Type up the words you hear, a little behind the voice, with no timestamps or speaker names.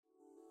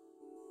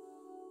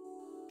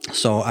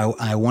So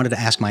I wanted to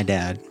ask my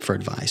dad for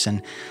advice,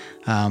 and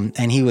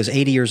he was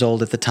 80 years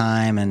old at the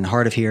time and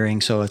hard of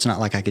hearing, so it's not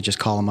like I could just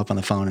call him up on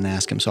the phone and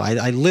ask him. So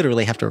I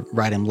literally have to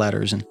write him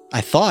letters, and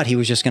I thought he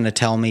was just going to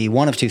tell me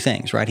one of two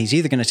things, right? He's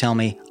either going to tell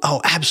me,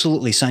 oh,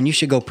 absolutely, son, you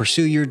should go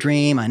pursue your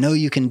dream. I know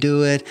you can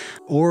do it.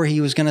 Or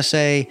he was going to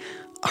say,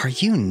 are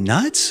you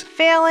nuts?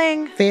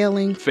 Failing.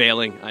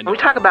 I know. We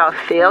talk about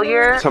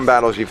failure. Some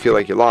battles you feel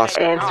like you lost.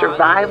 And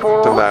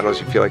survival. Some battles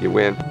you feel like you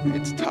win.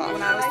 It's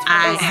tough.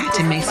 I had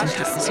to make some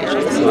tough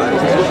decisions.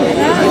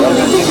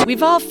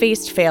 We've all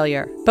faced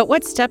failure, but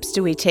what steps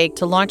do we take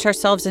to launch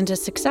ourselves into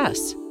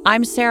success?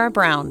 I'm Sarah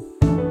Brown.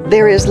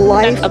 There is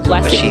life, A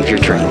blessing. Achieve your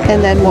dream.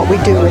 and then what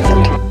we do with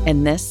it.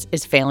 And this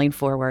is Failing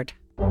Forward.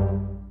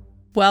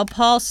 Well,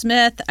 Paul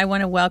Smith, I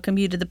want to welcome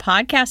you to the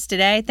podcast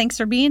today. Thanks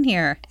for being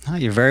here. Oh,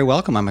 you're very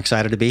welcome. I'm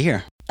excited to be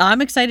here.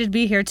 I'm excited to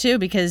be here too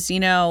because,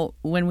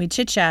 when we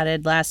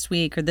chit-chatted last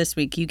week or this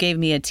week, you gave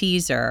me a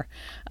teaser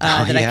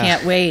that I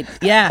can't wait.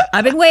 Yeah,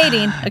 I've been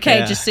waiting. Okay,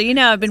 Yeah. Just so you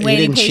know, I've been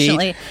waiting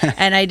patiently.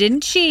 And I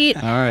didn't cheat.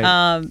 All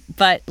right.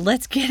 But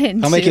let's get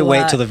into... I'll make you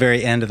wait till the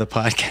very end of the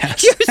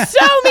podcast. You're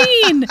so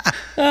mean.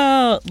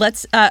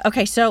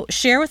 Okay, so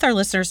share with our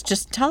listeners,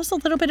 just tell us a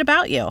little bit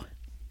about you.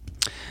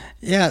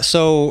 Yeah,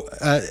 so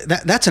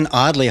that's an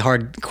oddly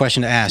hard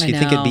question to ask. You'd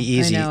think it'd be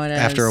easy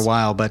after a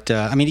while, but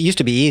it used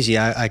to be easy.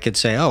 I could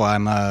say, oh,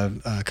 I'm a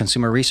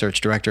consumer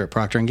research director at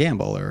Procter &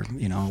 Gamble, or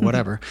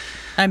whatever.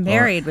 I'm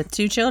married with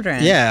 2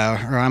 children.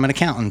 Yeah, or I'm an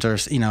accountant, or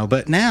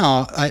But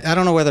now I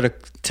don't know whether to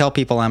tell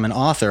people I'm an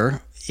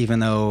author, even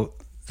though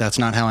that's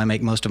not how I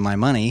make most of my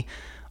money,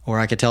 or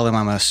I could tell them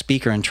I'm a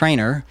speaker and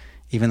trainer,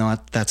 even though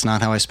that's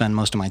not how I spend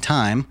most of my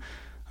time.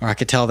 Or I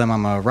could tell them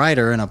I'm a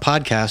writer and a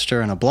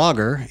podcaster and a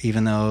blogger,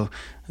 even though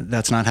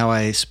that's not how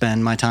I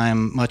spend much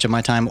of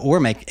my time,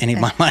 or make any of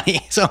my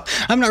money. So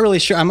I'm not really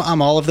sure.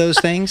 I'm all of those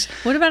things.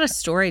 What about a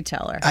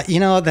storyteller?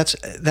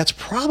 That's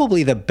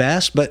probably the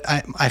best. But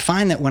I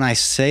find that when I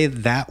say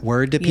that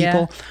word to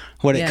people,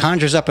 what it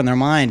conjures up in their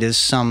mind is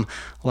some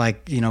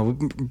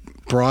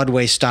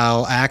Broadway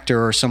style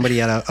actor or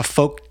somebody at a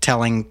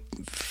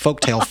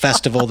folktale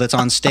festival that's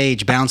on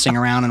stage bouncing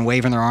around and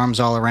waving their arms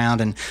all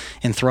around and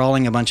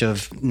enthralling a bunch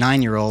of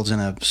 9-year-olds in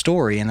a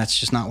story, and that's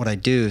just not what I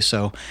do.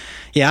 So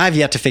yeah, I've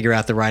yet to figure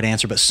out the right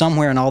answer, but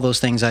somewhere in all those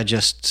things I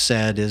just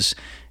said is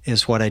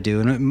what I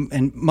do.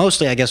 And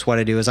mostly I guess what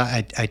I do is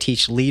I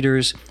teach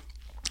leaders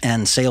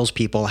and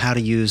salespeople how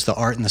to use the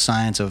art and the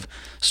science of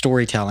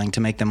storytelling to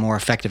make them more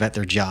effective at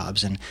their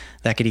jobs. And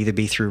that could either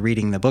be through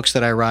reading the books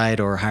that I write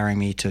or hiring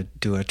me to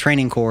do a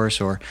training course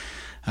or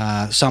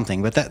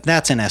something. But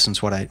that's in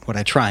essence what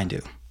I try and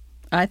do.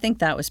 I think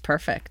that was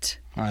perfect.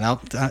 All right,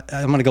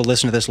 I'm going to go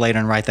listen to this later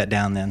and write that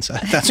down then. So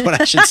that's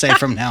what I should say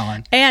from now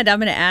on. And I'm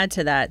going to add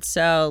to that.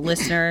 So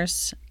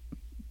listeners,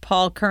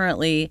 Paul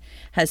currently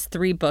has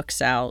 3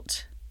 books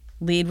out: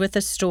 Lead with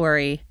a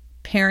Story,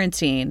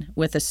 Parenting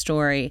with a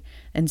Story,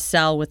 and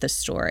Sell with a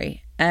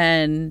Story.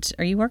 And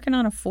are you working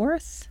on a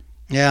 4th?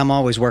 Yeah, I'm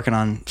always working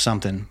on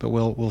something, but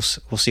we'll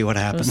see what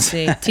happens.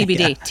 We'll see.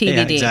 TBD. TBD.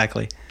 Yeah,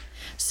 exactly.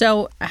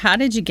 So how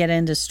did you get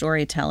into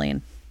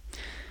storytelling?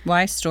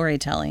 Why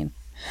storytelling?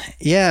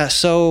 Yeah,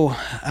 so,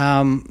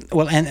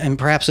 and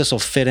perhaps this will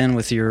fit in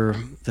with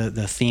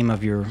the theme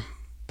of your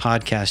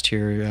podcast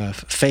here,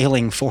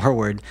 Failing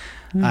Forward.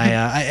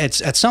 Mm-hmm. It's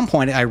at some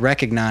point I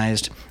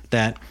recognized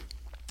that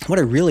what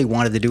I really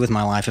wanted to do with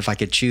my life, if I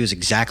could choose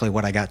exactly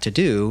what I got to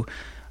do,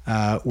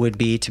 would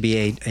be to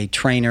be a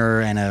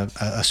trainer and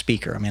a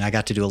speaker. I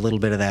got to do a little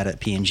bit of that at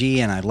P&G,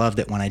 and I loved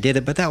it when I did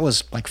it, but that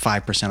was like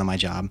 5% of my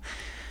job.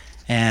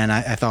 And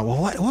I thought,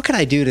 well, what could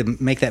I do to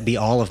make that be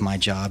all of my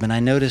job? And I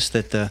noticed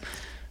that the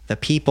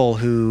people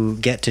who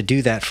get to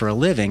do that for a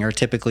living are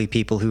typically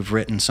people who've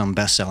written some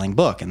best-selling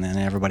book, and then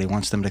everybody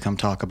wants them to come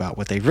talk about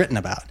what they've written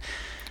about.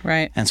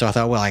 Right. And so I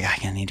thought, well,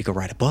 I need to go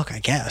write a book, I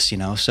guess,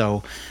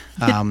 So,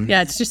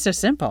 yeah, it's just so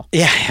simple.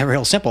 Yeah,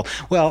 real simple.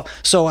 Well,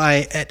 so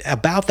at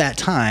about that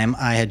time,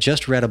 I had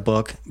just read a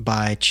book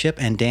by Chip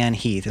and Dan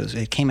Heath.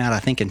 It came out, I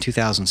think, in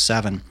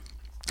 2007.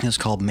 It was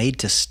called Made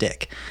to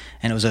Stick,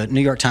 and it was a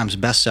New York Times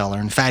bestseller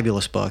and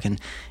fabulous book. And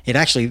it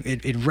actually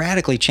it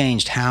radically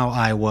changed how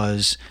I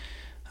was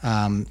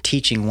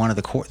teaching one of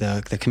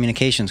the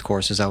communications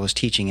courses I was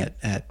teaching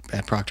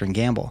at Procter &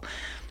 Gamble.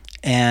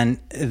 And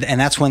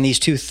that's when these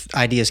two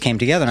ideas came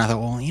together, and I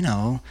thought,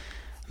 well,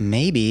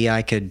 maybe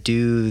I could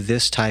do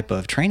this type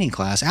of training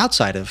class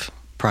outside of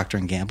Procter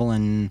 & Gamble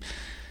and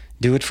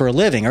do it for a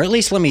living, or at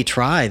least let me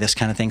try this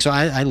kind of thing. So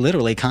I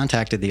literally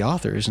contacted the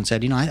authors and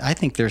said, I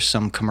think there's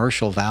some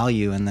commercial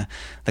value in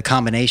the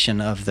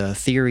combination of the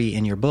theory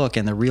in your book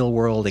and the real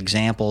world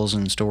examples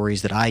and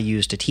stories that I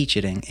use to teach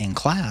it in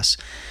class.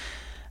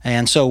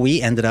 And so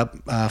we ended up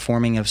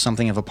forming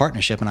something of a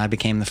partnership, and I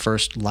became the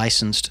first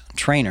licensed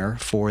trainer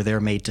for their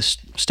Made to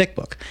Stick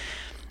book.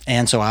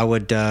 And so I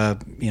would,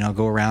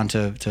 go around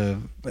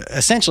to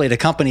essentially to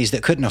companies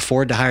that couldn't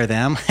afford to hire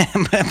them,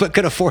 but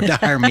could afford to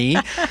hire me.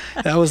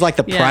 That was like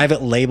the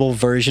private label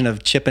version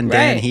of Chip and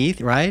Dan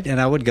Heath, right?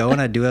 And I would go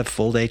and I'd do a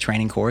full day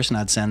training course, and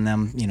I'd send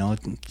them,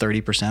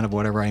 30% of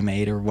whatever I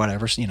made or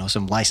whatever,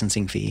 some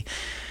licensing fee.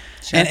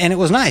 Sure. And it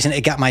was nice, and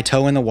it got my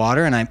toe in the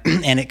water, and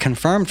and it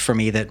confirmed for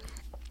me that,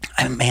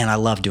 man, I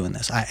love doing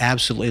this. I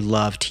absolutely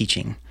love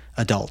teaching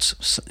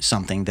adults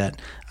something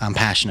that I'm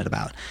passionate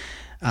about.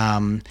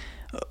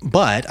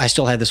 But I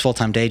still had this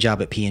full-time day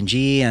job at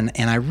P&G, and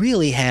I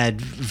really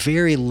had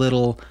very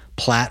little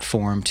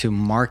platform to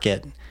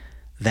market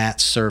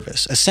that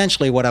service.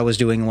 Essentially, what I was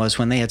doing was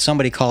when they had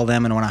somebody call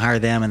them and want to hire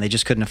them and they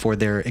just couldn't afford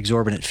their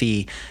exorbitant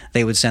fee,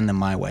 they would send them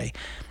my way.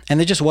 And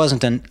there just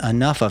wasn't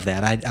enough of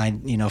that.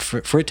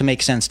 For it to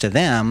make sense to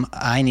them,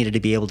 I needed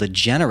to be able to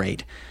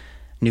generate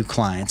new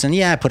clients. And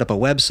I put up a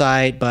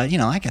website, but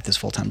I got this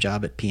full-time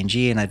job at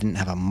P&G, and I didn't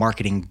have a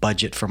marketing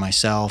budget for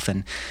myself.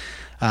 And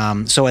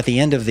so at the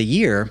end of the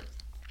year,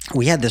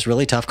 we had this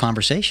really tough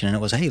conversation, and it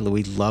was, hey,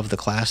 we love the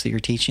class that you're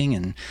teaching,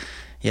 and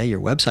your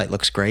website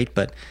looks great,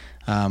 but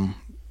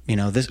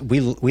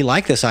we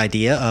like this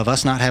idea of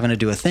us not having to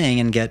do a thing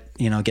and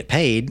get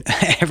paid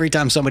every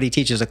time somebody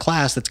teaches a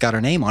class that's got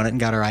our name on it and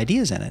got our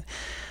ideas in it.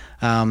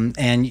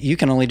 And you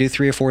can only do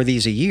 3 or 4 of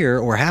these a year,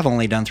 or have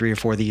only done 3 or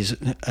 4 of these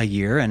a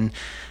year, and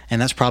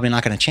that's probably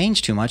not going to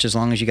change too much as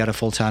long as you got a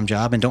full-time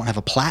job and don't have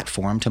a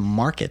platform to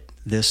market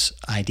this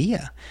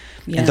idea.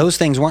 Yeah. And those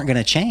things weren't going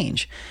to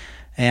change.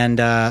 And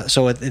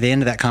so at the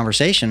end of that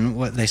conversation,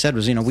 what they said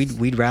was,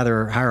 we'd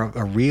rather hire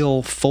a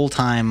real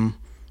full-time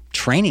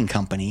training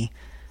company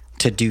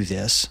to do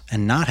this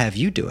and not have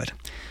you do it.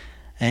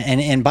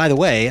 And by the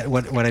way,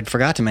 what I'd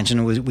forgot to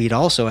mention was we'd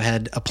also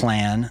had a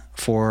plan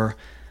for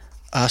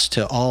us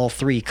to all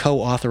 3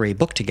 co-author a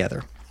book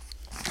together,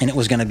 and it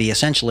was going to be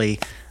essentially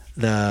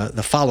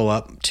the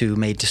follow-up to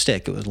Made to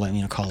Stick. It was,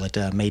 call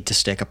it Made to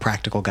Stick, a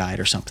practical guide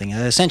or something.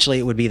 Essentially,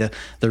 it would be the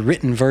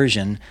written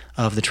version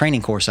of the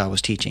training course I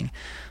was teaching.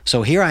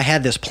 So here I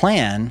had this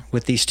plan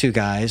with these 2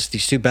 guys,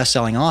 these 2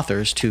 best-selling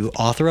authors, to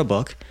author a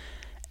book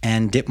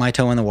and dip my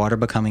toe in the water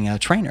becoming a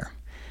trainer.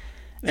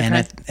 Okay. And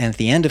at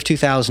the end of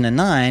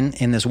 2009,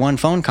 in this one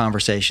phone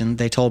conversation,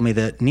 they told me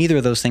that neither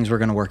of those things were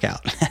going to work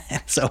out.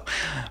 So,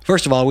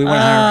 first of all, we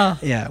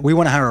want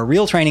to hire a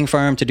real training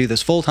firm to do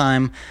this full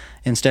time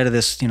instead of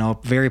this,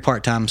 very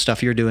part time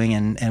stuff you're doing,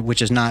 and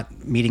which is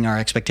not meeting our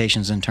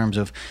expectations in terms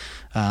of,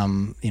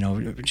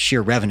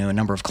 sheer revenue and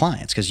number of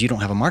clients, because you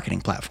don't have a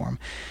marketing platform.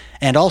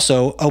 And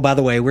also, oh, by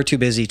the way, we're too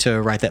busy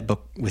to write that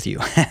book with you,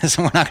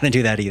 so we're not going to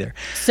do that either.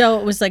 So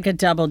it was like a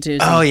double doozy.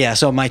 Oh yeah.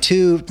 So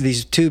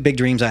these two big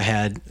dreams I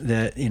had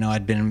that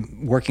I'd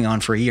been working on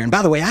for a year. And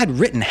by the way, I'd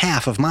written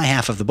half of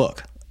the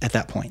book at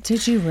that point.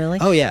 Did you really?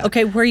 Oh yeah.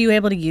 Okay. Were you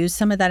able to use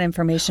some of that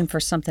information for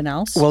something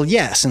else? Well,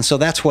 yes. And so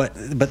that's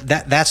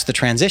the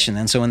transition.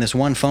 And so in this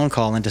one phone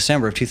call in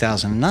December of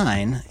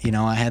 2009,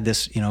 I had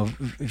this,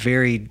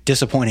 very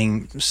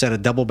disappointing set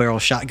of double-barrel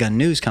shotgun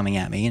news coming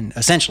at me, and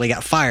essentially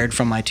got fired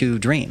from my 2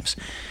 dreams.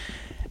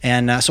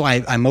 And so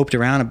I moped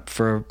around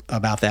for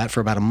about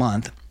a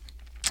month.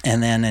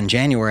 And then in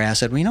January, I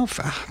said,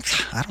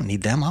 I don't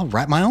need them. I'll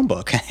write my own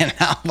book and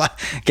I'll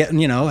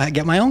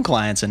get my own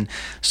clients. And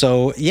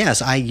so,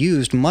 yes, I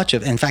used much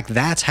of, in fact,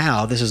 that's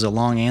how, this is a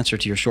long answer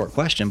to your short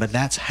question, but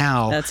that's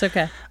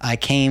okay. I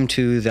came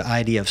to the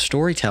idea of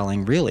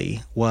storytelling.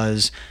 Really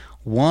was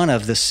one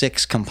of the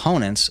 6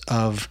 components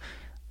of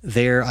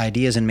their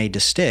ideas in Made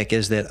to Stick,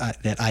 is that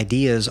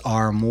ideas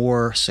are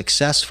more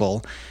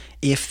successful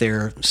if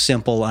they're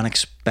simple,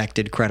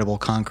 unexpected, credible,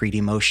 concrete,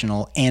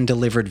 emotional, and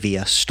delivered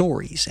via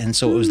stories. And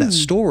so it was that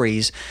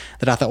stories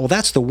that I thought, well,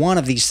 that's the one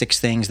of these 6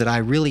 things that I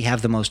really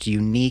have the most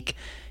unique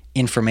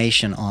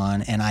information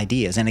on and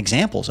ideas and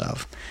examples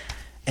of.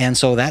 And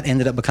so that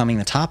ended up becoming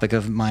the topic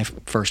of my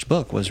first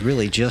book, was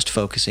really just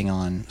focusing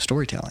on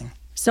storytelling.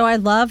 So I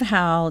love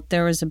how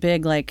there was a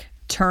big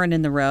turn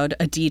in the road,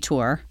 a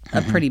detour,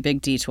 a pretty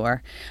big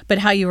detour, but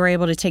how you were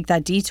able to take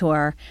that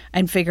detour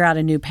and figure out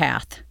a new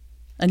path.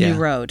 A new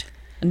road,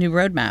 a new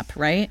roadmap,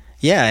 right?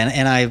 Yeah,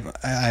 and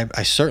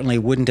I certainly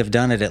wouldn't have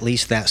done it at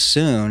least that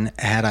soon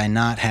had I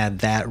not had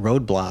that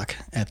roadblock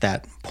at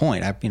that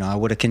point. I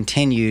would have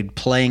continued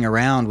playing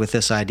around with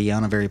this idea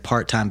on a very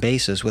part-time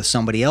basis with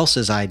somebody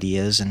else's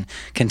ideas, and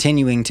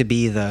continuing to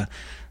be the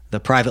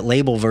private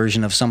label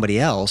version of somebody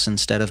else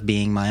instead of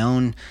being my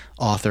own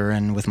author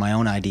and with my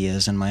own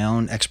ideas and my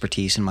own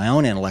expertise and my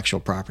own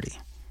intellectual property.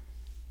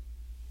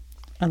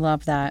 I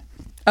love that.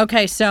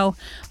 Okay, so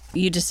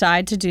you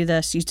decide to do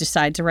this. You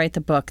decide to write the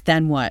book.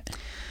 Then what?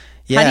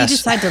 Yes. How do you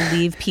decide to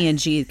leave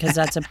P&G? Because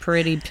that's a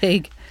pretty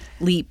big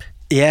leap.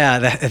 Yeah,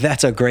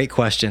 that's a great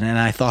question, and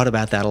I thought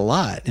about that a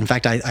lot. In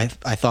fact, I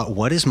thought,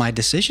 what is my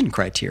decision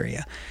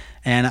criteria?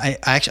 And I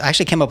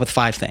actually came up with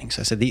 5 things.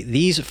 I said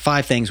these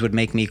 5 things would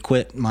make me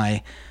quit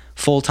my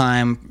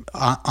full-time,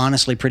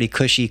 honestly pretty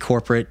cushy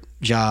corporate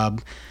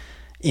job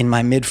in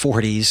my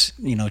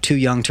mid-40s. Too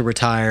young to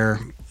retire,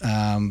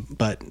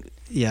 but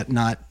yet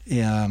not.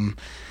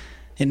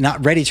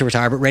 not ready to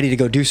retire, but ready to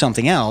go do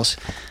something else.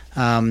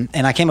 And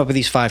I came up with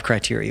these 5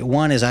 criteria.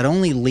 One is I'd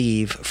only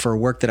leave for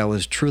work that I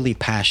was truly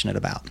passionate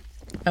about.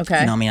 Okay.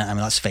 You know, I mean,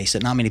 let's face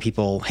it. Not many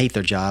people hate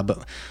their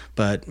job,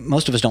 but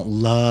most of us don't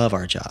love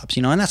our jobs.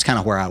 You know, and that's kind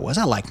of where I was.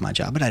 I liked my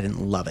job, but I didn't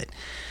love it.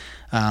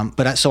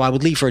 So I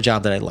would leave for a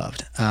job that I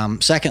loved.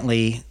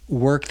 Secondly,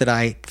 work that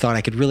I thought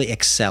I could really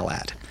excel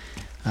at.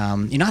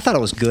 You know, I thought I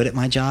was good at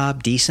my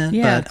job, decent,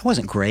 but I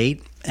wasn't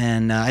great,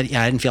 and I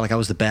didn't feel like I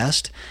was the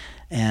best.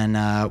 And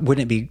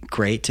wouldn't it be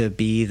great to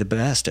be the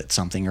best at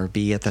something, or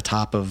be at the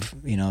top of,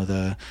 you know,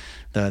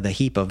 the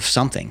heap of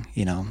something,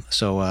 you know?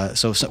 So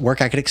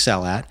work I could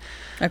excel at.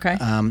 Okay.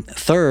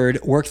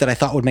 Third, work that I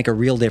thought would make a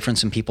real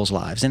difference in people's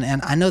lives. And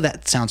I know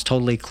that sounds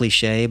totally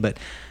cliche, but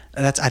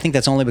I think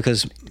that's only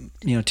because,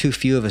 you know, too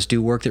few of us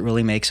do work that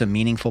really makes a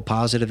meaningful,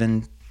 positive,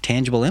 and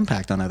tangible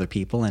impact on other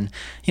people. And,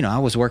 you know, I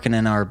was working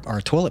in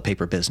our toilet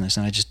paper business,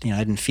 and I just, you know, I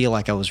didn't feel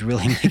like I was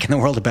really making the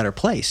world a better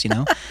place, you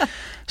know?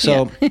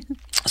 So,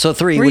 so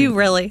 3. Were you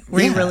really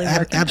working?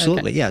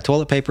 Absolutely. Okay. Yeah.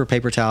 Toilet paper,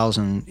 paper towels,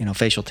 and, you know,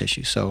 facial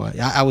tissue. So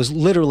I was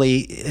literally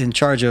in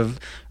charge of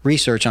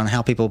research on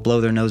how people blow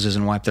their noses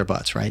and wipe their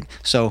butts. Right.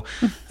 So,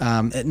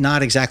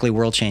 not exactly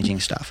world-changing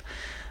stuff.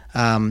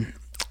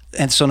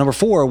 And so number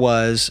 4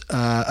 was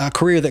a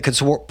career that could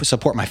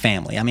support my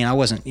family. I mean, I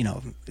wasn't,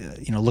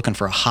 looking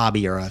for a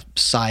hobby or a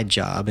side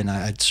job, and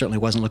I certainly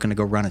wasn't looking to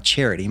go run a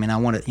charity. I mean, I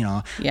wanted,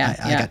 I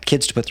got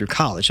kids to put through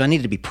college, so I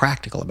needed to be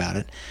practical about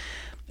it.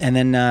 And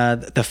then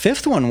the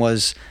 5th one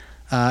was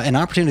an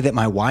opportunity that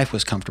my wife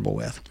was comfortable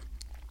with.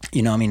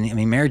 You know, I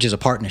mean, marriage is a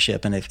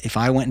partnership, and if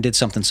I went and did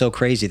something so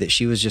crazy that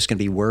she was just going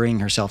to be worrying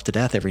herself to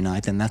death every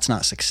night, then that's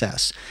not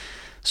success.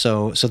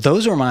 So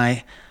those were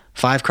my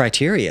 5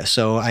 criteria.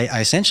 So I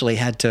essentially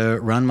had to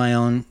run my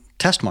own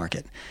test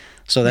market.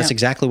 So that's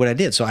exactly what I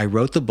did. So I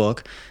wrote the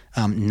book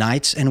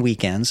nights and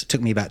weekends. It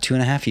took me about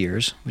 2.5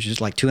 years, which is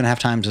like 2.5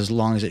 times as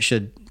long as it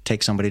should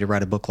take somebody to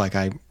write a book like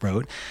I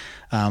wrote.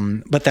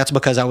 But that's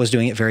because I was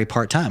doing it very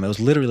part-time. It was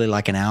literally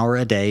like an hour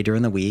a day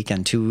during the week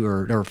and 2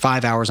 or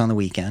 5 hours on the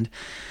weekend.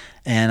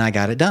 And I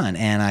got it done.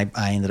 And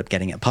I ended up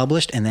getting it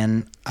published. And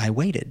then I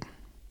waited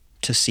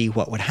to see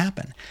what would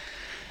happen.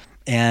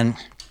 And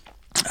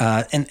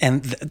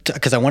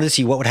because I wanted to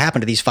see what would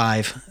happen to these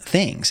 5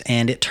 things.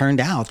 And it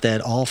turned out that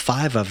all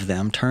 5 of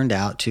them turned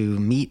out to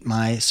meet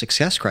my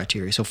success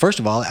criteria. So first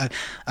of all,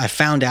 I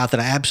found out that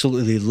I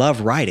absolutely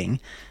love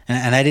writing,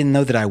 and I didn't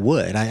know that I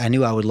would. I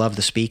knew I would love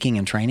the speaking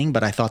and training,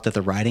 but I thought that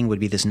the writing would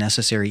be this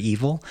necessary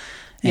evil.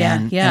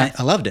 And I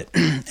loved it.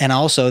 And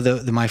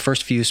also my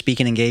first few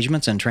speaking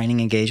engagements and training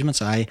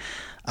engagements, I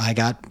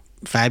got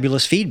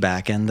fabulous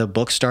feedback, and the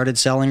book started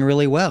selling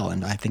really well.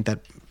 And I think that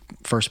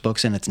first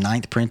book's in its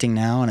 9th printing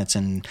now, and it's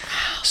in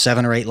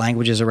 7 or 8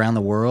 languages around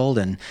the world.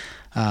 And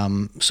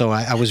so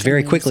I was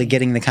very quickly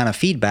getting the kind of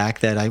feedback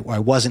that I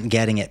wasn't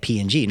getting at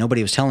P&G.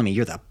 Nobody was telling me,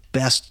 you're the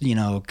best,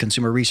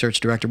 consumer research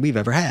director we've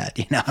ever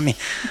had.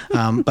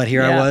 But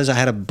here I was. I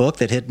had a book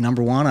that hit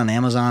number 1 on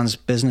Amazon's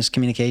business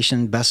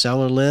communication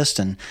bestseller list,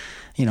 and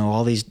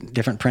all these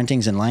different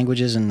printings and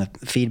languages and the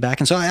feedback.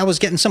 And so I was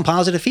getting some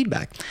positive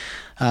feedback.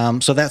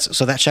 So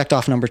that checked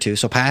off number 2.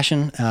 So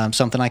passion,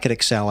 something I could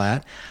excel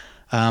at.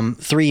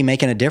 3,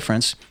 making a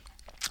difference.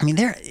 I mean,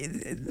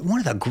 one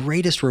of the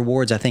greatest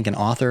rewards I think an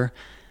author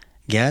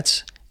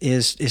gets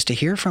is to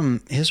hear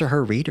from his or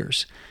her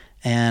readers.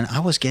 And I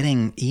was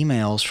getting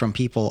emails from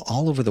people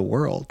all over the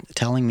world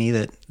telling me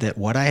that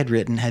what I had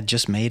written had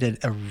just made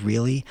a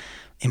really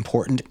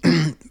important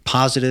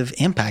positive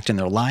impact in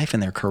their life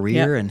and their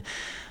career. And,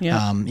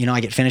 I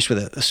get finished with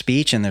a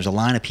speech, and there's a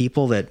line of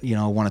people that,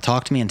 want to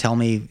talk to me and tell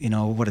me,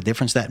 what a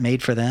difference that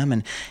made for them.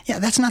 And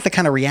that's not the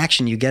kind of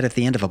reaction you get at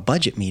the end of a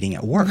budget meeting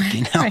at work,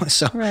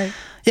 So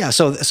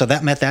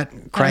that met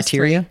that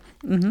criteria.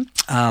 Mm-hmm.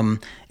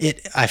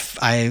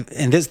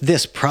 And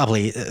this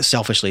probably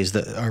selfishly is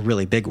a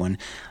really big one.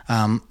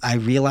 I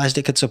realized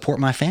it could support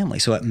my family,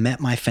 so it met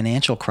my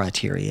financial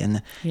criteria.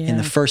 And in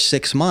the first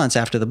 6 months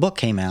after the book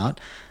came out,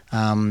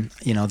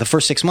 the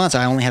first 6 months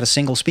I only had a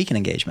single speaking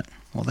engagement.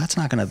 Well, that's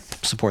not going to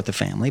support the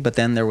family. But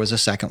then there was a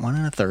second one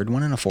and a third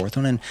one and a fourth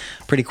one, and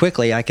pretty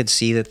quickly I could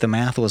see that the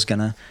math was going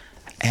to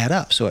add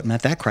up. So it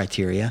met that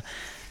criteria.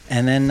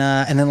 And then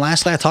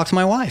lastly, I talked to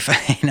my wife,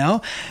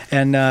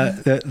 and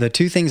the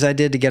 2 things I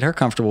did to get her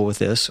comfortable with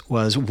this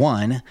was,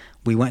 1,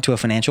 we went to a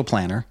financial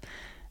planner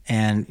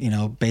and,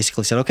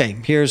 basically said, okay,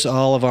 here's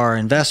all of our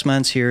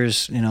investments.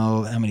 Here's,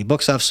 how many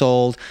books I've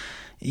sold.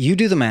 You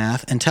do the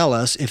math and tell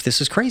us if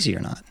this is crazy or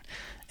not.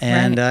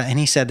 And and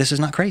he said, this is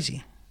not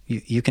crazy.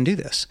 You can do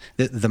this.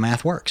 The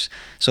math works.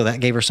 So that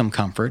gave her some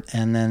comfort.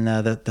 And then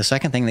the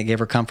second thing that gave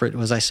her comfort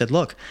was I said,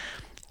 look,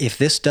 if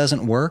this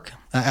doesn't work,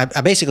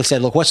 I basically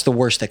said, look, what's the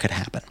worst that could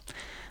happen?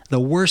 The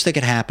worst that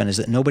could happen is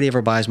that nobody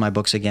ever buys my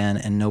books again,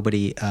 and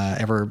nobody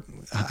ever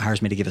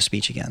hires me to give a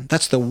speech again.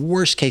 That's the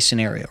worst case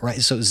scenario,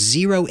 right? So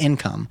 0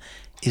 income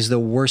is the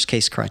worst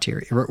case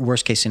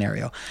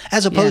scenario.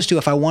 As opposed to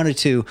if I wanted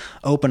to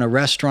open a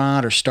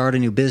restaurant or start a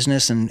new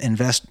business and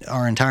invest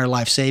our entire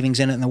life savings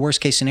in it, and the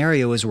worst case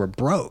scenario is we're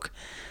broke.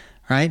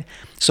 right?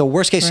 So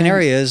worst case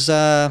scenario is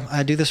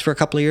I do this for a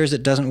couple of years,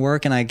 it doesn't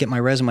work, and I get my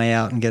resume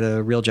out and get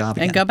a real job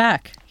again. And go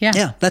back. Yeah.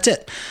 Yeah, that's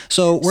it.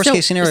 So worst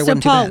case scenario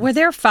wasn't Paul, too bad. were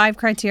there 5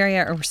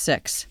 criteria or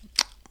 6?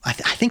 I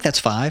think that's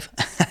 5.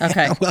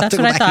 Okay, We'll have that's to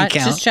go what I back and thought.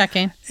 count. Just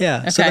checking. Yeah.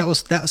 Okay. So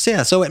that was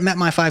yeah. So it met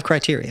my 5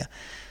 criteria.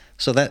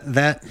 So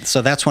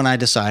that's when I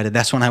decided.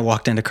 That's when I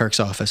walked into Kirk's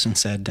office and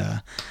said,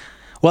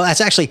 well,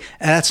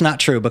 that's not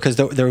true, because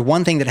there was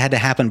one thing that had to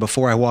happen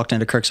before I walked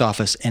into Kirk's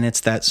office, and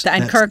it's that.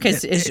 And Kirk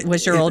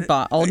was your old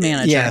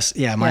manager. Yes.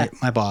 Yeah.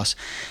 My boss.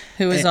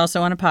 Who is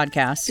also on a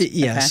podcast.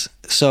 Yes. Okay.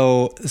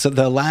 So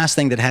the last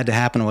thing that had to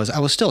happen was I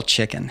was still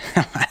chicken.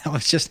 I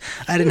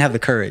didn't have the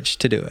courage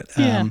to do it.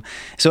 Yeah.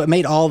 So it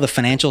made all the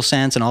financial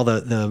sense and all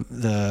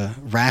the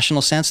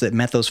rational sense that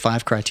met those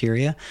 5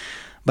 criteria,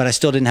 but I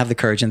still didn't have the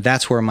courage. And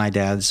that's where my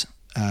dad's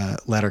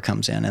letter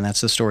comes in. And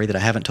that's the story that I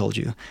haven't told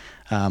you.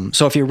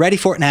 So if you're ready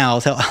for it now,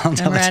 I'll tell I'm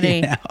it ready. to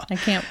you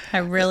now. I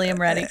really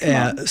am ready.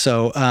 Come on.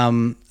 So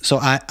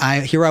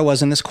I here I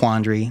was in this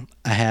quandary.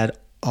 I had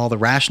all the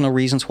rational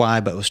reasons why,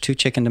 but was too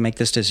chicken to make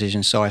this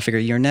decision. So I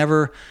figured you're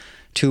never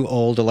too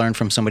old to learn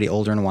from somebody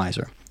older and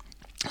wiser.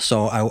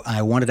 So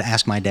I wanted to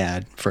ask my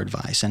dad for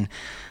advice, and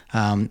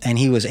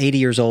he was 80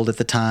 years old at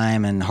the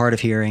time and hard of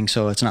hearing.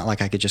 So it's not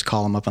like I could just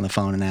call him up on the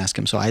phone and ask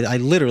him. So I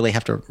literally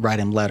have to write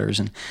him letters.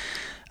 And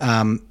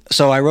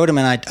so I wrote him,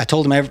 and I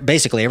told him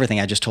basically everything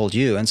I just told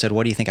you, and said,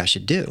 what do you think I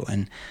should do?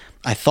 And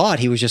I thought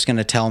he was just going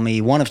to tell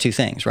me one of 2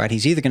 things, right?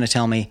 He's either going to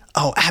tell me,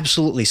 oh,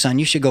 absolutely, son,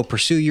 you should go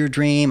pursue your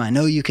dream. I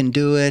know you can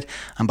do it.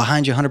 I'm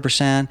behind you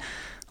 100%,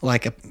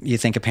 like you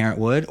think a parent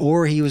would.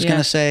 Or he was going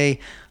to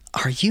say,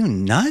 are you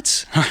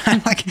nuts?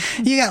 Like,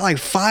 you got like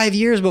 5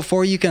 years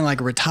before you can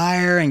like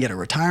retire and get a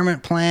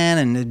retirement plan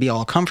and it'd be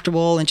all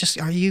comfortable. And just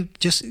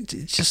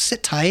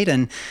sit tight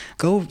and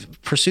go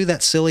pursue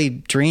that silly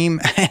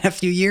dream in a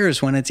few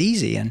years when it's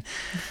easy.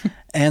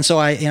 And so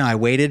I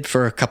waited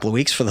for a couple of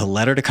weeks for the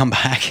letter to come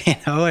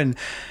back,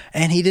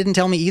 and he didn't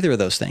tell me either of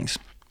those things.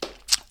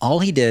 All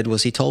he did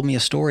was he told me a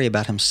story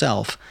about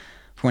himself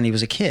when he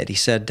was a kid. He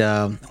said,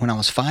 when I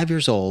was 5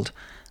 years old,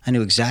 I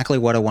knew exactly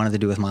what I wanted to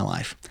do with my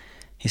life.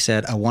 He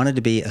said, I wanted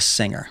to be a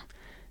singer,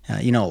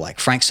 like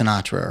Frank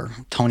Sinatra or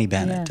Tony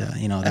Bennett,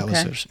 that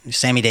was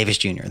Sammy Davis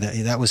Jr.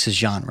 That was his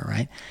genre,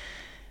 right?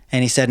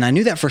 And he said, and I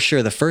knew that for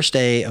sure. The first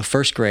day of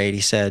first grade, he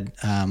said,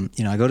 I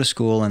go to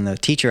school and the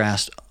teacher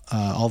asked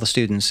all the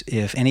students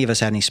if any of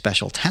us had any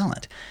special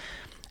talent,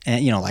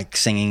 and like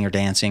singing or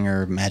dancing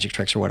or magic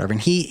tricks or whatever.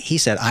 And he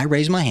said, I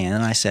raised my hand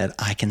and I said,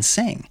 I can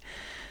sing,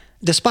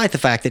 despite the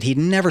fact that he'd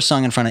never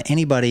sung in front of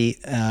anybody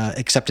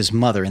except his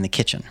mother in the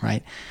kitchen,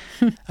 right?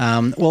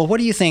 Well, what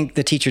do you think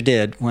the teacher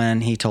did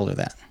when he told her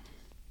that?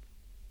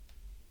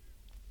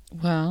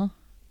 Well,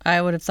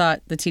 I would have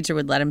thought the teacher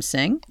would let him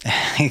sing.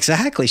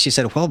 Exactly. She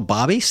said, well,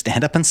 Bobby,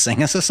 stand up and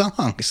sing us a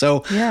song.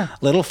 So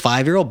little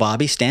 5-year-old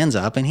Bobby stands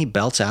up and he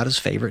belts out his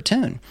favorite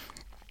tune.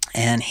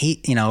 And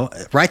he,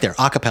 right there,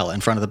 a cappella in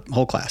front of the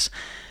whole class.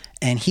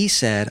 And he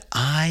said,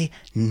 I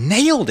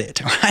nailed it.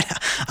 Right?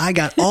 I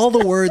got all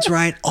the words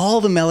right, all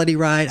the melody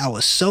right. I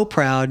was so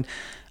proud.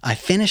 I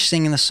finished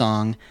singing the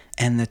song,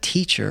 and the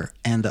teacher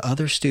and the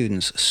other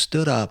students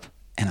stood up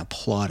and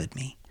applauded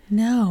me.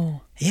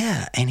 No.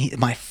 Yeah. And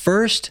my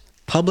first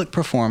public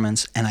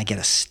performance, and I get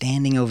a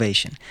standing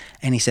ovation.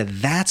 And he said,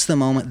 that's the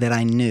moment that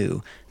I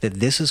knew that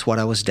this is what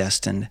I was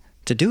destined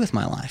to do with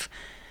my life.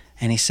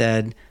 And he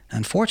said,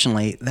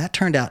 unfortunately, that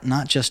turned out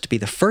not just to be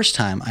the first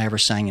time I ever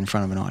sang in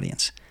front of an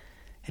audience.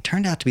 It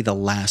turned out to be the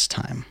last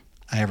time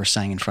I ever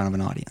sang in front of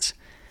an audience.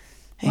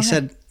 And he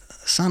said,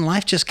 son,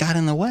 life just got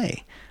in the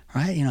way,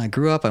 right? I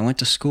grew up, I went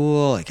to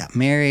school, I got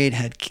married,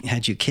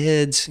 had you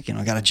kids,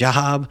 got a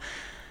job.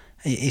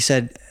 He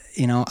said,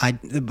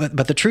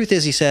 but the truth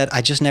is, he said,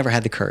 I just never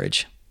had the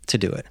courage to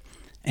do it.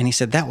 And he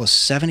said, that was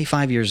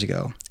 75 years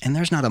ago, and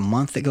there's not a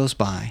month that goes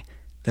by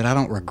that I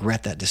don't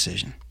regret that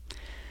decision.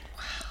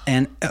 Wow.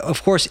 And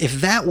of course, if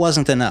that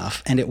wasn't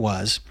enough, and it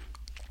was,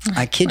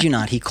 I kid you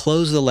not, he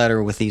closed the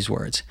letter with these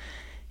words.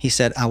 He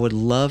said, I would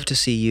love to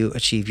see you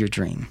achieve your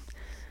dream,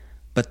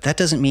 but that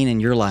doesn't mean in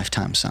your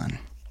lifetime, son.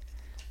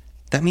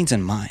 That means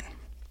in mine.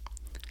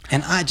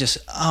 And I just,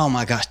 oh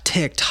my gosh,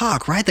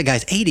 tick-tock, right? The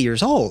guy's 80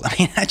 years old. I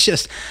mean,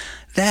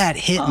 that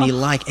hit me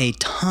like a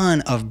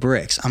ton of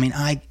bricks. I mean,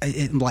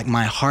 like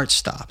my heart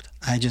stopped.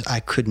 I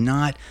could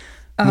not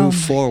move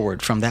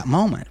forward from that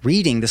moment,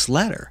 reading this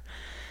letter.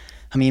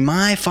 I mean,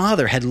 my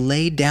father had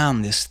laid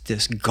down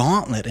this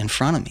gauntlet in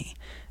front of me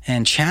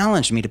and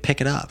challenged me to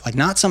pick it up, like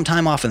not some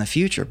time off in the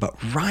future, but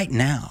right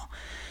now.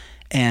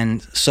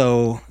 And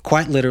so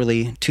quite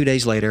literally 2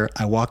 days later,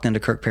 I walked into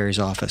Kirk Perry's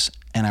office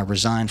and I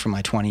resigned from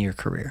my 20-year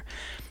career.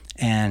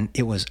 And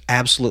it was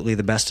absolutely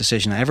the best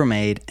decision I ever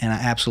made, and I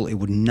absolutely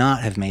would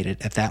not have made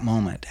it at that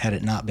moment had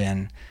it not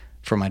been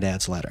for my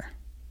dad's letter.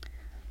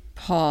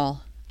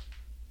 Paul,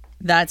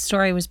 that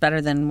story was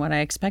better than what I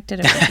expected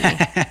it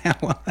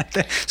would be. Well,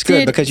 it's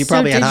good because you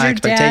probably had high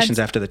expectations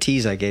after the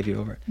tease I gave you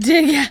over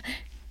it.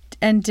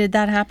 And did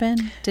that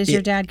happen? Did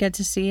your dad get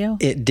to see you?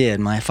 It did.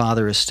 My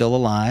father is still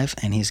alive,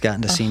 and he's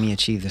gotten to see me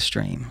achieve this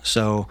dream.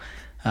 So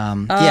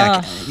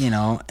Yeah, you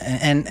know,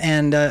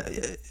 and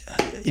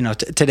you know,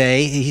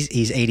 today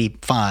he's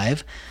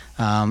 85.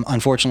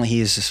 Unfortunately,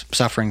 he is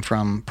suffering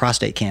from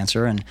prostate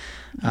cancer, and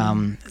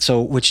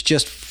so which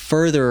just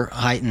further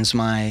heightens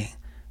my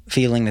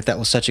feeling that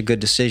was such a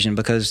good decision,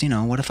 because, you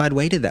know, what if I'd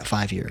waited that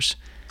 5 years?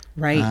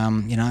 Right.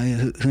 You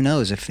know, who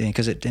knows,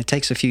 because it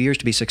takes a few years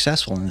to be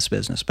successful in this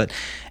business. But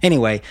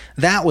anyway,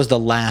 that was the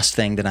last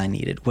thing that I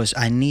needed.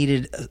 I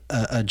needed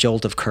a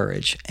jolt of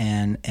courage,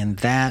 and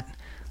that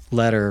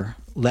letter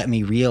let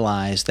me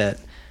realize that,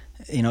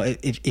 you know,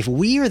 if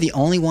we are the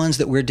only ones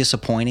that we're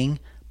disappointing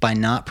by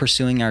not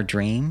pursuing our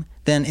dream,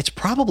 then it's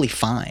probably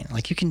fine.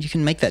 Like, you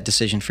can make that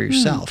decision for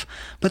yourself.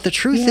 But the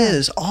truth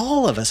is,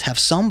 all of us have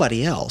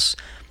somebody else,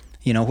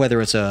 you know,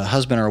 whether it's a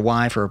husband or a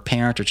wife or a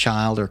parent or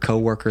child or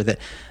coworker that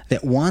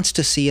wants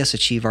to see us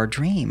achieve our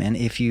dream. And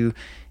if you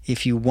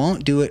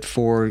won't do it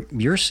for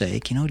your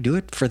sake, you know, do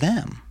it for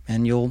them,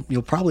 and you'll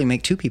probably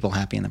make two people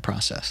happy in the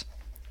process.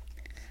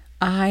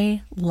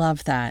 I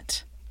love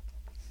that.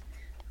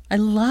 I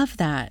love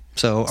that.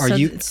 So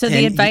So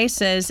the advice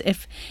is,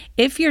 if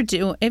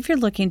you're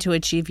looking to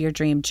achieve your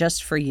dream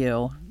just for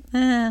you,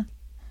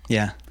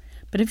 yeah.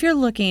 But if you're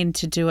looking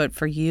to do it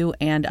for you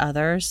and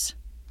others,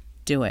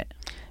 do it.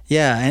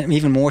 Yeah, and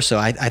even more so,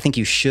 I think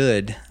you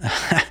should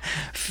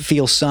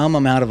feel some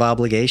amount of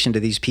obligation to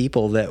these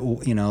people that,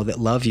 you know, that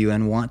love you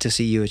and want to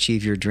see you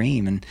achieve your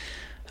dream. And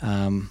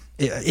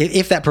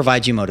if that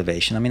provides you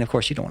motivation, I mean, of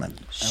course, you don't want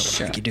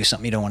to make you do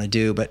something you don't want to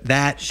do, but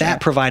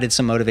that provided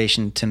some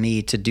motivation to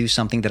me to do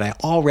something that I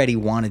already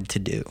wanted to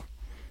do.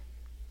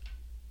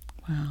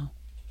 Wow.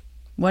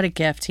 What a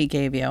gift he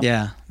gave you.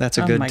 Yeah, that's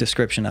a good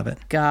description of it.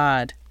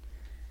 God,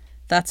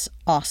 that's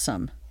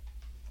awesome.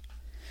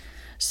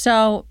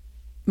 So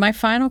my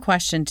final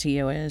question to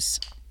you is,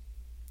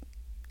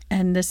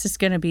 and this is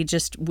going to be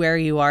just where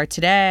you are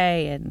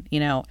today, and,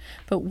 you know,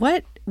 but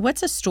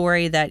what's a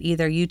story that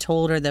either you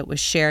told or that was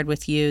shared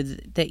with you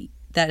that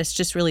has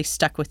just really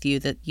stuck with you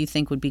that you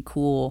think would be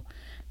cool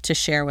to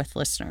share with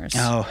listeners?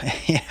 Oh,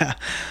 yeah.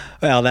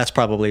 Well, that's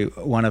probably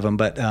one of them,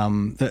 but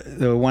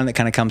the one that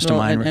kind of comes to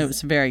mind. It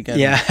was very good.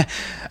 Yeah.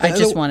 I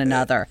just want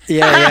another.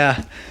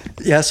 Yeah.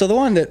 So the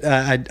one that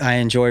I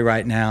enjoy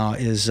right now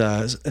is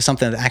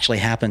something that actually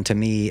happened to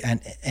me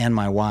and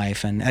my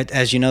wife. And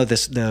as you know,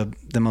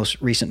 the most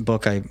recent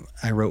book I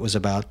wrote was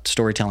about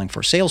storytelling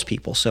for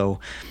salespeople. So,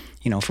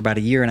 you know, for about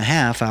a year and a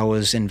half, I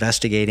was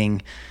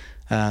investigating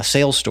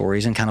sales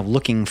stories and kind of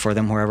looking for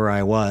them wherever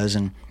I was.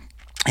 And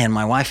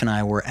my wife and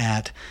I were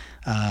at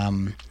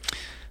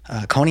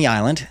Coney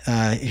Island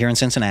here in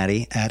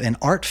Cincinnati at an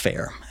art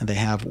fair they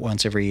have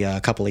once every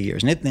couple of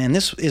years. And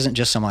this isn't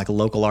just some like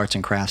local arts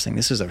and crafts thing.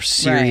 This is a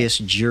serious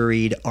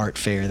juried art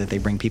fair that they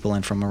bring people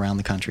in from around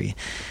the country.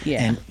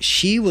 Yeah. And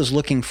she was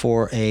looking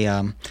for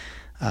a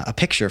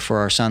picture for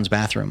our son's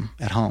bathroom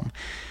at home.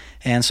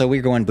 And so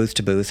we're going booth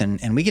to booth,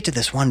 and we get to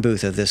this one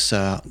booth of this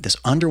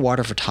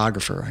underwater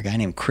photographer, a guy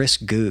named Chris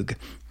Goog.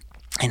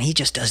 And he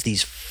just does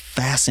these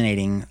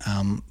fascinating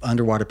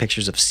underwater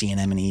pictures of sea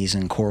anemones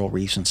and coral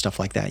reefs and stuff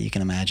like that, you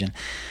can imagine.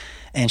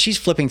 And she's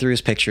flipping through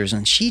his pictures,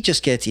 and she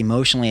just gets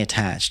emotionally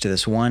attached to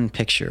this one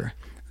picture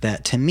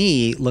that to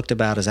me looked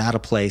about as out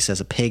of place as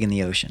a pig in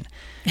the ocean.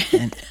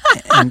 And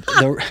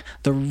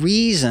the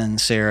reason,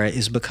 Sarah,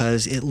 is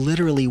because it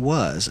literally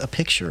was a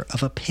picture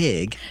of a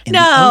pig in the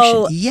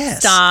ocean. Yes.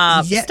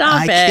 Stop it.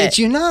 I kid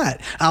you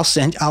not. I'll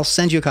send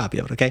you a copy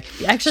of it, okay?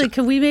 Actually,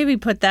 can we maybe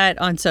put that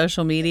on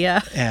social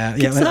media? We'll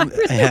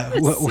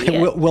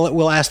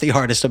ask the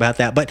artist about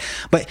that. But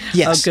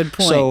yes. Oh, good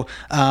point.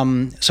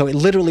 So it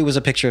literally was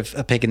a picture of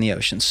a pig in the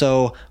ocean.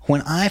 So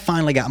when I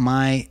finally got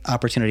my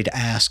opportunity to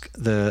ask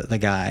the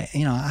guy,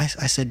 you know, I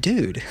said,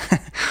 dude,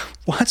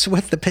 what's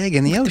with the pig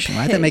in the ocean,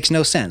 right? That makes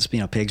no sense. You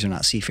know, pigs are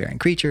not seafaring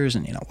creatures,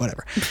 and, you know,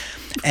 whatever.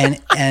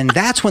 And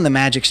that's when the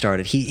magic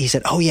started. He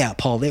said, oh yeah,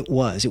 Paul, it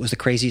was the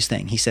craziest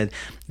thing. He said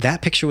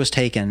that picture was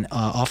taken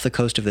off the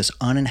coast of this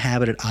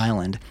uninhabited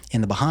island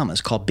in the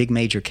Bahamas called Big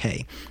Major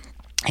Cay.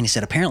 And he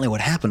said apparently what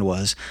happened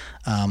was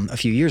a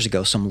few years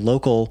ago, some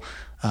local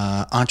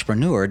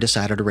entrepreneur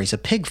decided to raise a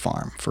pig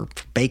farm for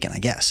bacon, I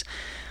guess.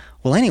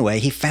 Well, anyway,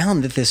 he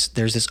found that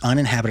there's this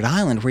uninhabited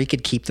island where he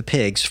could keep the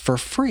pigs for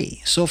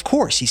free. So, of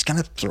course, he's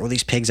going to throw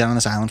these pigs out on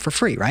this island for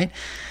free, right?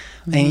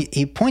 Mm-hmm. And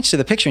he points to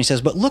the picture and he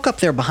says, but look up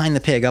there behind the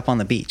pig up on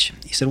the beach.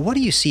 He said, what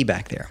do you see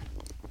back there?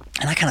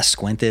 And I kind of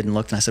squinted and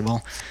looked, and I said,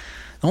 well,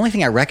 the only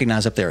thing I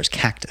recognize up there is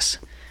cactus.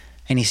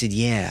 And he said,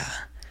 yeah,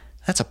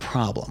 that's a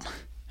problem.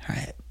 All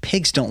right.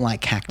 Pigs don't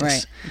like cactus.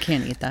 Right. You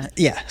can't eat that.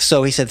 Yeah.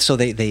 So he said, so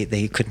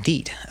they couldn't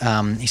eat.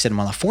 He said,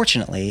 well,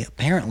 unfortunately,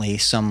 apparently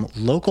some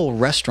local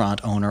restaurant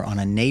owner on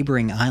a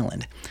neighboring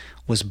island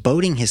was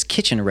boating his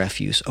kitchen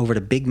refuse over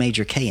to Big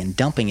Major Cay and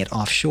dumping it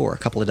offshore a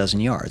couple of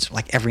dozen yards,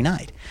 like every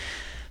night.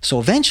 So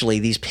eventually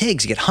these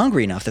pigs get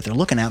hungry enough that they're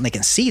looking out and they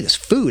can see this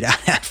food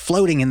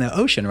floating in the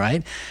ocean,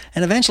 right?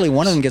 And eventually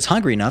one of them gets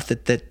hungry enough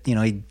that you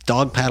know, he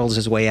dog paddles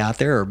his way out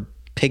there or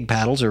pig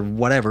paddles or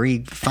whatever. He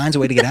finds a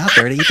way to get out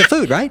there to eat the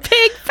food, right?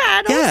 Pig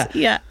paddles.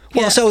 Yeah.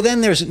 Well, so then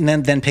there's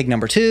then pig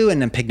number 2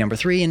 and then pig number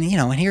 3. And,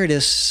 and here it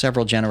is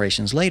several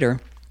generations later.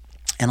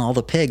 And all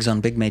the pigs on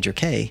Big Major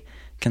K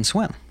can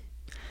swim.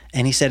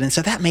 And he said, and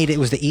so that made it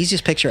was the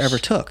easiest picture I ever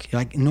took.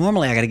 Like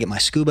normally I got to get my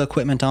scuba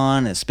equipment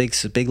on.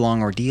 It's a big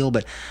long ordeal,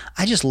 but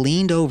I just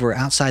leaned over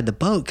outside the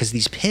boat because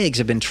these pigs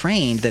have been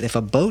trained that if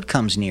a boat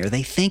comes near,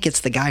 they think it's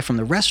the guy from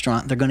the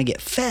restaurant. They're going to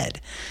get fed.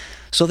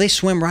 So they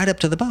swim right up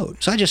to the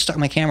boat. So I just stuck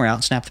my camera out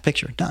and snapped the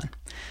picture. Done.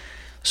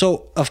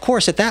 So of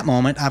course at that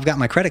moment I've got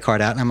my credit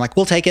card out and I'm like,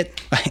 we'll take it.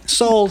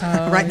 Sold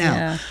right now.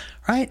 Yeah.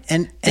 Right.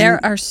 And there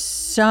are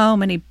so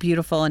many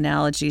beautiful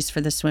analogies for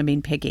the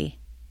swimming piggy.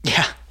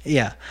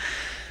 Yeah.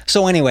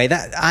 So anyway,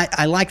 that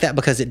I like that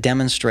because it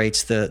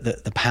demonstrates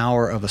the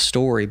power of a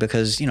story.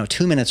 Because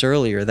 2 minutes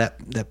earlier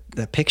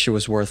that picture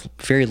was worth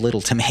very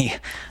little to me,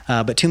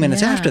 but 2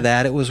 minutes after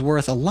that it was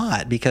worth a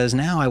lot because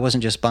now I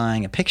wasn't just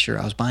buying a picture;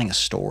 I was buying a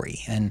story,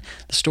 and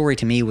the story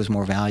to me was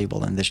more valuable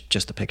than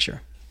just the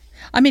picture.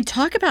 I mean,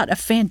 talk about a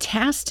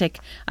fantastic,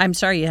 I'm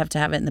sorry you have to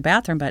have it in the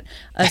bathroom, but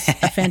a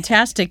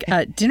fantastic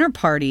dinner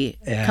party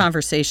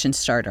conversation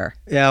starter.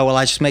 Yeah, well,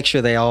 I just make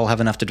sure they all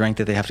have enough to drink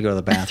that they have to go to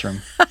the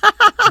bathroom.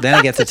 Then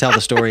I get to tell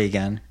the story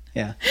again.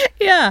 Yeah.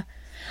 Yeah.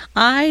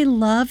 I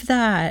love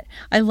that.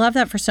 I love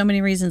that for so many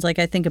reasons. Like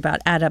I think about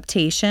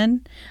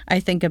adaptation.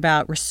 I think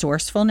about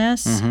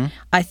resourcefulness. Mm-hmm.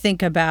 I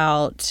think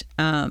about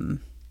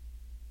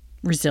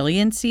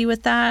resiliency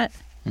with that.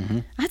 Mm-hmm.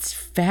 That's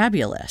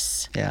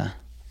fabulous. Yeah.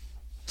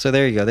 So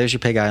there you go. There's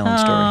your Pig Island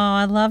story. Oh,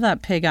 I love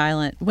that Pig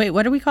Island. Wait,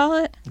 what do we call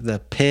it? The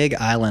Pig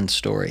Island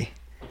story.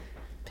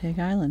 Pig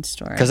Island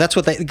story. Because that's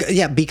what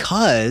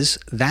because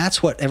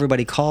that's what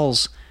everybody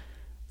calls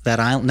that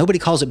island. Nobody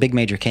calls it Big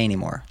Major K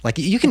anymore. Like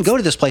you can go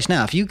to this place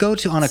now. If you go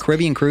on a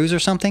Caribbean cruise or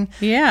something,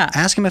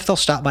 ask them if they'll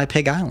stop by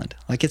Pig Island.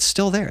 Like it's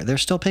still there.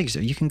 There's still pigs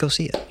there. You can go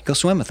see it. Go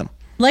swim with them.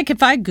 Like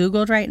if I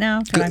Googled right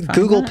now, can I find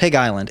Google that? Pig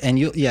Island and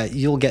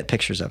you'll get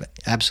pictures of it.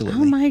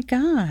 Absolutely. Oh my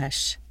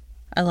gosh.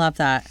 I love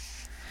that.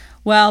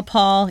 Well,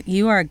 Paul,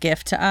 you are a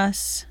gift to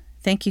us.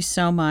 Thank you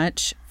so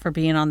much for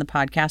being on the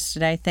podcast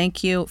today.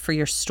 Thank you for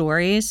your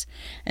stories,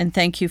 and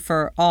thank you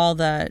for all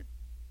the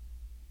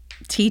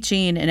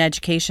teaching and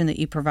education that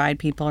you provide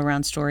people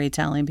around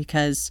storytelling,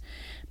 because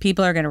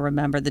people are going to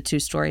remember the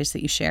 2 stories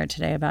that you shared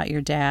today about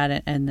your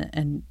dad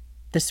and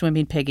the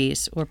swimming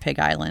piggies or Pig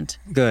Island.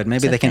 Good.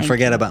 Maybe they can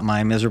forget about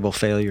my miserable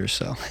failures,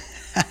 so...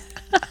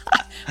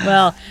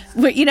 Well,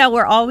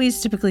 we're always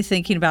typically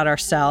thinking about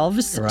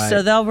ourselves, right.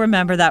 So they'll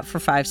remember that for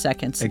 5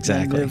 seconds.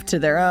 Exactly. And move to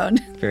their own.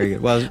 Very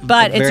good. Well,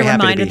 but it's a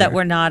reminder that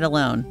we're not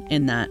alone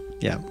in that.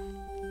 Yeah.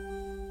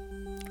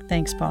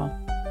 Thanks, Paul.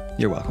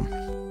 You're welcome.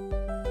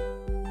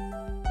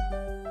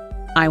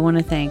 I want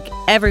to thank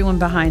everyone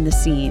behind the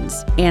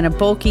scenes, Anna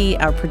Bulkey,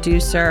 our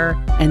producer,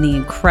 and the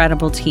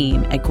incredible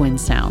team at Gwyn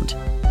Sound.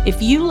 If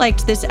you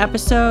liked this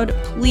episode,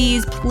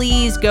 please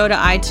go to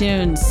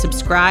iTunes,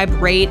 subscribe,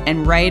 rate,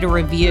 and write a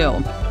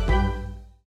review.